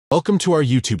Welcome to our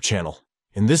YouTube channel.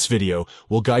 In this video,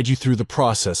 we'll guide you through the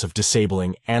process of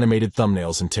disabling animated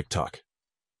thumbnails in TikTok.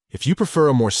 If you prefer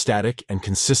a more static and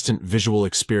consistent visual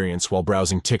experience while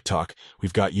browsing TikTok,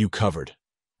 we've got you covered.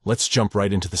 Let's jump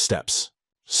right into the steps.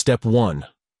 Step 1.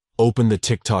 Open the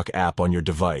TikTok app on your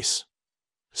device.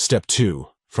 Step 2.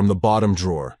 From the bottom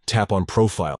drawer, tap on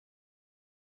Profile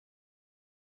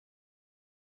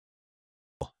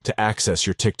to access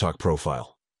your TikTok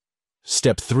profile.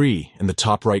 Step 3. In the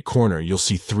top right corner, you'll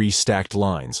see 3 stacked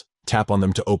lines. Tap on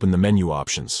them to open the menu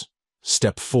options.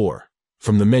 Step 4.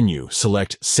 From the menu,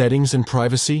 select Settings and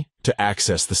Privacy to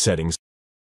access the settings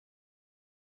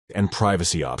and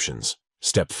privacy options.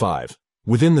 Step 5.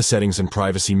 Within the Settings and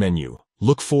Privacy menu,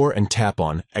 look for and tap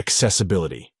on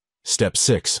Accessibility. Step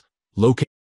 6. Locate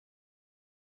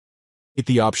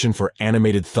the option for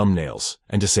animated thumbnails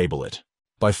and disable it.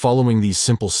 By following these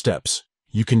simple steps,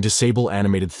 you can disable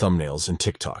animated thumbnails in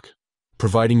TikTok,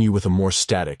 providing you with a more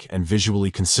static and visually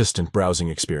consistent browsing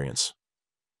experience.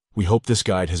 We hope this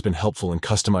guide has been helpful in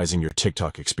customizing your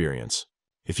TikTok experience.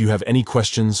 If you have any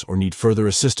questions or need further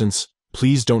assistance,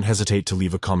 please don't hesitate to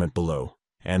leave a comment below.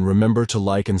 And remember to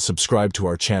like and subscribe to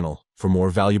our channel for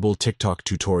more valuable TikTok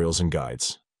tutorials and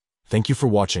guides. Thank you for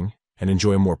watching, and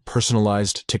enjoy a more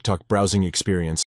personalized TikTok browsing experience.